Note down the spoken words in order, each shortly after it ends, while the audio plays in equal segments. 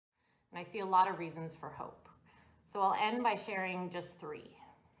And I see a lot of reasons for hope. So I'll end by sharing just 3.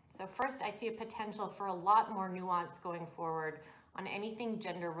 So first, I see a potential for a lot more nuance going forward on anything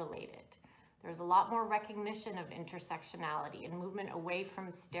gender related. There's a lot more recognition of intersectionality and movement away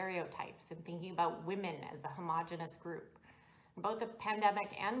from stereotypes and thinking about women as a homogenous group. Both the pandemic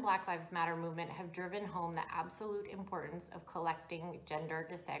and Black Lives Matter movement have driven home the absolute importance of collecting gender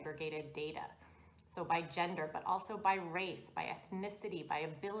disaggregated data. So by gender, but also by race, by ethnicity, by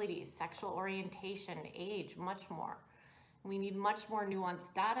abilities, sexual orientation, age, much more. We need much more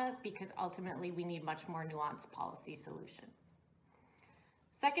nuanced data because ultimately we need much more nuanced policy solutions.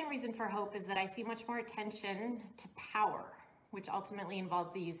 Second reason for hope is that I see much more attention to power, which ultimately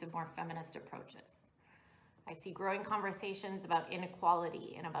involves the use of more feminist approaches. I see growing conversations about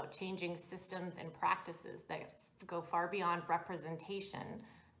inequality and about changing systems and practices that go far beyond representation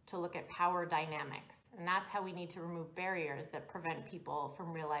to look at power dynamics. And that's how we need to remove barriers that prevent people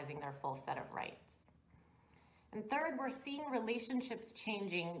from realizing their full set of rights. And third, we're seeing relationships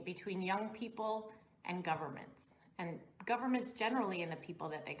changing between young people and governments generally and the people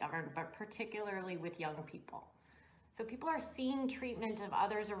that they govern, but particularly with young people. So people are seeing treatment of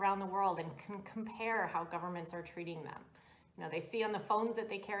others around the world and can compare how governments are treating them. You know, they see on the phones that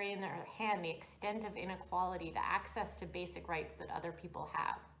they carry in their hand the extent of inequality, the access to basic rights that other people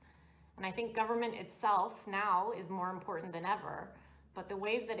have. And I think government itself now is more important than ever, but the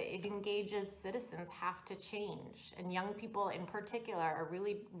ways that it engages citizens have to change. And young people in particular are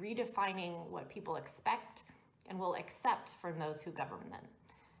really redefining what people expect and will accept from those who govern them.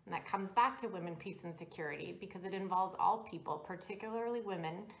 And that comes back to women, peace, and security because it involves all people, particularly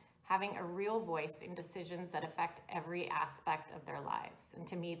women, having a real voice in decisions that affect every aspect of their lives. And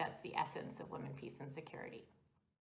to me, that's the essence of women, peace, and security.